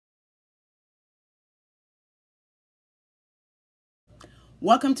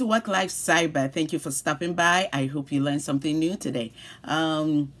Welcome to WorkLifeCyber. Thank you for stopping by. I hope you learned something new today.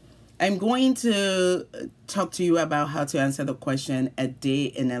 I'm going to talk to you about how to answer the question, a day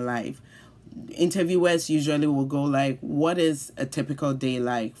in a life. Interviewers usually will go like, what is a typical day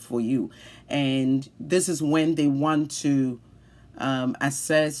like for you? And this is when they want to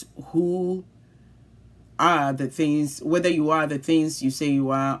assess who are the things, whether you are the things you say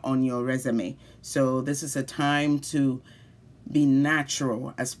you are on your resume. So this is a time to be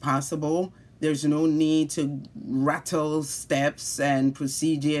natural as possible. There's no need to rattle steps and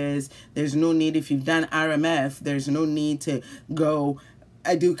procedures. There's no need, if you've done RMF, there's no need to go,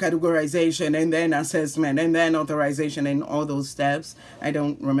 I do categorization and then assessment and then authorization and all those steps. I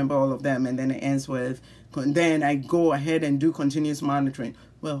don't remember all of them. And then it ends with, then I go ahead and do continuous monitoring.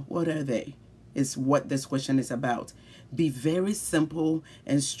 Well, what are they? Is what this question is about. Be very simple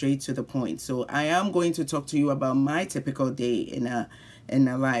and straight to the point. So I am going to talk to you about my typical day in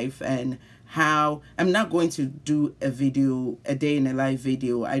a life, and how I'm not going to do a day in a life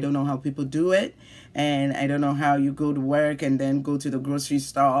video. I don't know how people do it, and I don't know how you go to work and then go to the grocery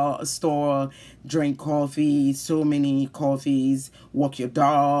store, drink coffee, so many coffees, walk your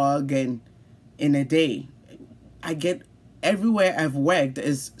dog, and in a day. Everywhere I've worked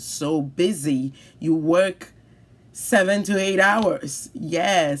is so busy. You work 7 to 8 hours.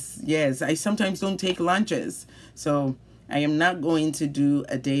 Yes. I sometimes don't take lunches. So I am not going to do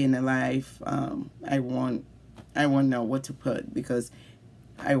a day in a life. I won't know what to put because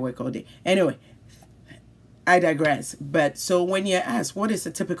I work all day. Anyway, I digress. But so when you're asked, what is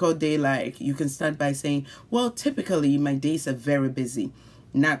a typical day like? You can start by saying, well, typically my days are very busy.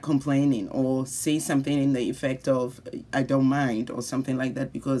 Not complaining, or say something in the effect of I don't mind or something like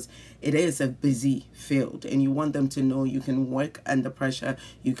that, because it is a busy field and you want them to know you can work under pressure,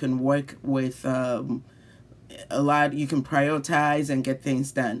 you can work with a lot, you can prioritize and get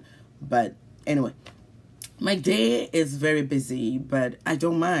things done. But anyway, my day is very busy, but I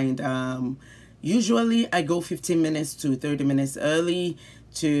don't mind. Usually I go 15 minutes to 30 minutes early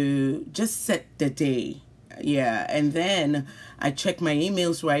to just set the day. Yeah, and then I check my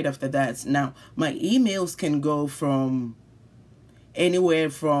emails right after that. Now, my emails can go from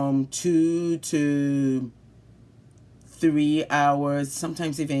anywhere from 2 to 3 hours,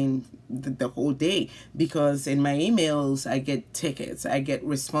 sometimes even the whole day, because in my emails I get tickets, I get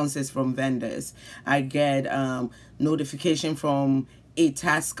responses from vendors, I get notification from a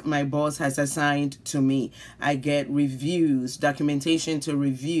task my boss has assigned to me, I get reviews, documentation to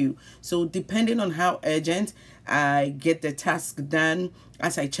review. So depending on how urgent, I get the task done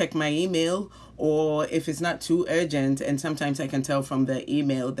as I check my email, or if it's not too urgent, and sometimes I can tell from the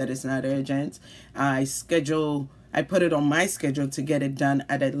email that it's not urgent, I put it on my schedule to get it done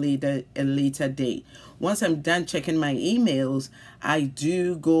at a later date. Once I'm done checking my emails, I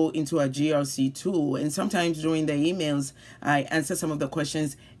do go into a GRC tool, and sometimes during the emails, I answer some of the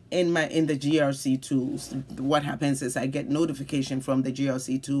questions in the GRC tools. What happens is I get notification from the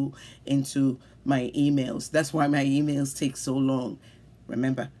GRC tool into my emails. That's why my emails take so long.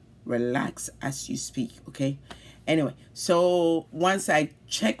 Remember, relax as you speak, okay? Anyway, so once I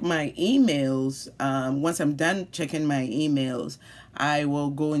check my emails, once I'm done checking my emails, I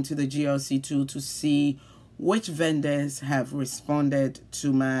will go into the GRC tool to see which vendors have responded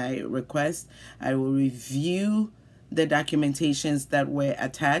to my request. I will review the documentations that were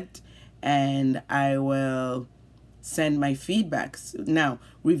attacked, and I will send my feedbacks. Now,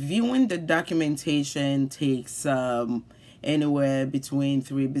 reviewing the documentation takes anywhere between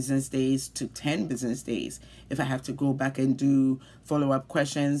 3 business days to 10 business days. If I have to go back and do follow-up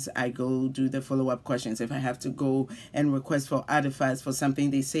questions, I go do the follow-up questions. If I have to go and request for artifacts for something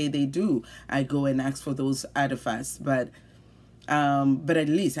they say they do, I go and ask for those artifacts. But at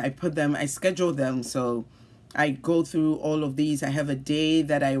least I schedule them. So I go through all of these. I have a day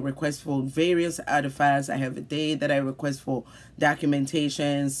that I request for various artifacts. I have a day that I request for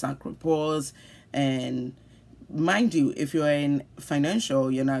documentation, SOC reports, and mind you, if you're in financial,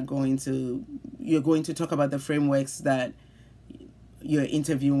 you're going to talk about the frameworks that you're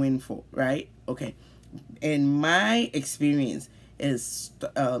interviewing for, right? Okay. In my experience is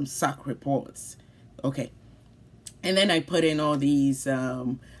SOC reports. Okay. And then I put in all these,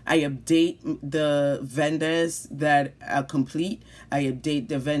 I update the vendors that are complete. I update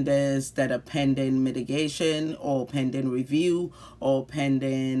the vendors that are pending mitigation or pending review or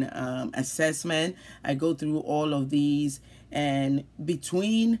pending assessment. I go through all of these, and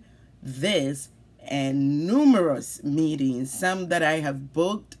between this and numerous meetings, some that I have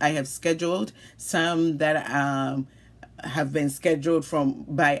booked, I have scheduled, some that have been scheduled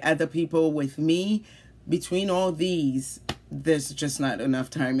by other people with me, between all these, there's just not enough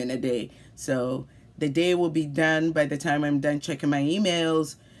time in a day. So the day will be done by the time I'm done checking my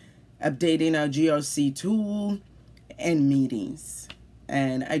emails, updating our GRC tool, and meetings.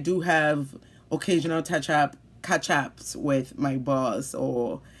 And I do have occasional catch-ups with my boss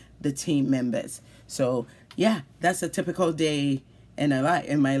or the team members. So yeah, that's a typical day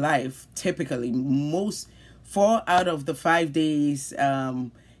in my life. Typically, 4 out of the 5 days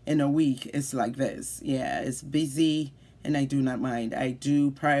in a week is like this. Yeah, it's busy, and I do not mind. I do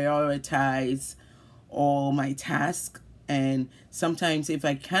prioritize all my tasks, and sometimes if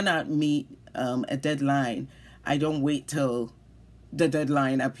I cannot meet a deadline, I don't wait till the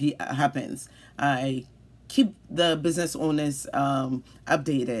deadline happens. I keep the business owners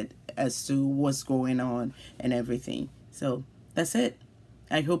updated as to what's going on and everything. So that's it.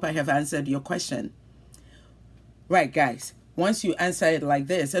 I hope I have answered your question. Right, guys, once you answer it like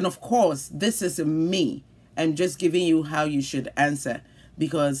this, and of course, this is me, I'm just giving you how you should answer,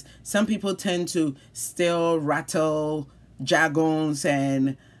 because some people tend to still rattle jargons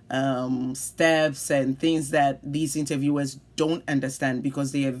and steps and things that these interviewers don't understand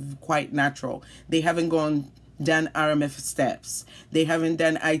because they are quite natural. They haven't done RMF steps. They haven't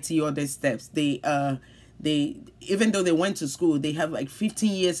done IT audit steps. They even though they went to school, they have like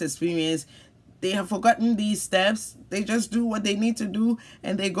 15 years experience. They have forgotten these steps. They just do what they need to do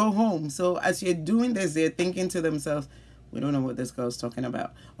and they go home. So as you're doing this, they're thinking to themselves, we don't know what this girl's talking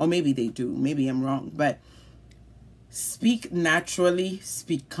about. Or maybe they do. Maybe I'm wrong. But speak naturally,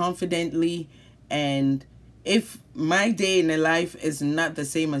 speak confidently, and if my day in a life is not the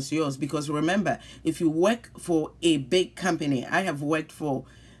same as yours, because remember, if you work for a big company, I have worked for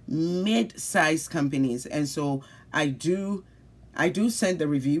mid-sized companies, and so I do send the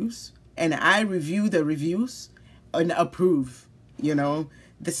reviews, and I review the reviews and approve. You know,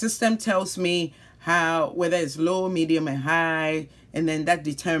 the system tells me whether it's low, medium, and high, and then that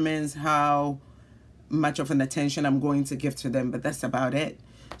determines how much of an attention I'm going to give to them, but that's about it.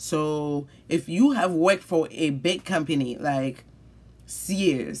 So if you have worked for a big company like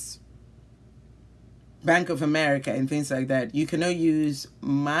Sears, Bank of America, and things like that, you cannot use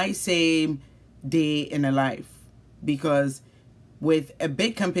my same day in a life, because with a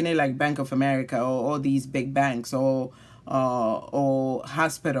big company like Bank of America or all these big banks or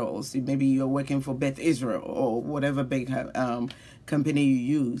hospitals, maybe you're working for Beth Israel or whatever big company you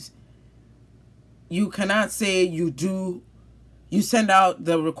use, you cannot say you send out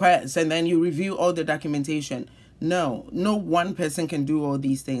the request and then you review all the documentation. No one person can do all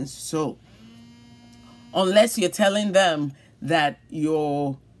these things. So unless you're telling them that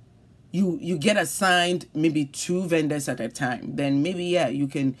you get assigned maybe 2 vendors at a time, then maybe, yeah, you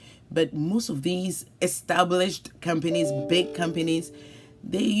can. But most of these established companies, big companies,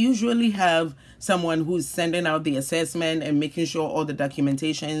 they usually have someone who's sending out the assessment and making sure all the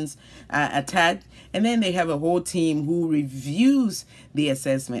documentations are attached. And then they have a whole team who reviews the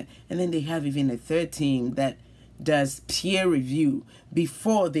assessment. And then they have even a third team that does peer review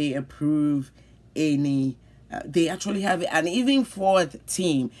before they approve any. They actually have an even 4th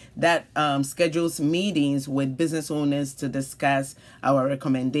team that schedules meetings with business owners to discuss our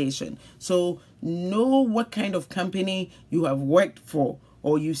recommendation. So know what kind of company you have worked for,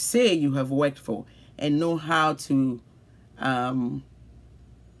 or you say you have worked for, and know how to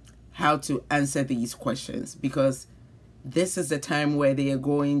answer these questions, because this is the time where they are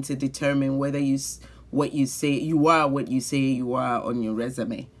going to determine whether you are what you say you are on your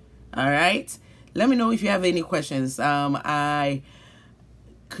resume. All right, let me know if you have any questions. I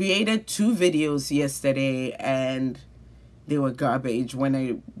created 2 videos yesterday and they were garbage when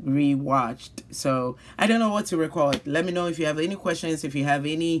I rewatched, so I don't know what to record. Let me know if you have any questions, if you have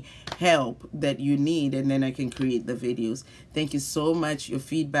any help that you need, and then I can create the videos. Thank you so much. Your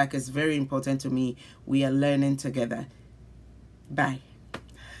feedback is very important to me. We are learning together. Bye.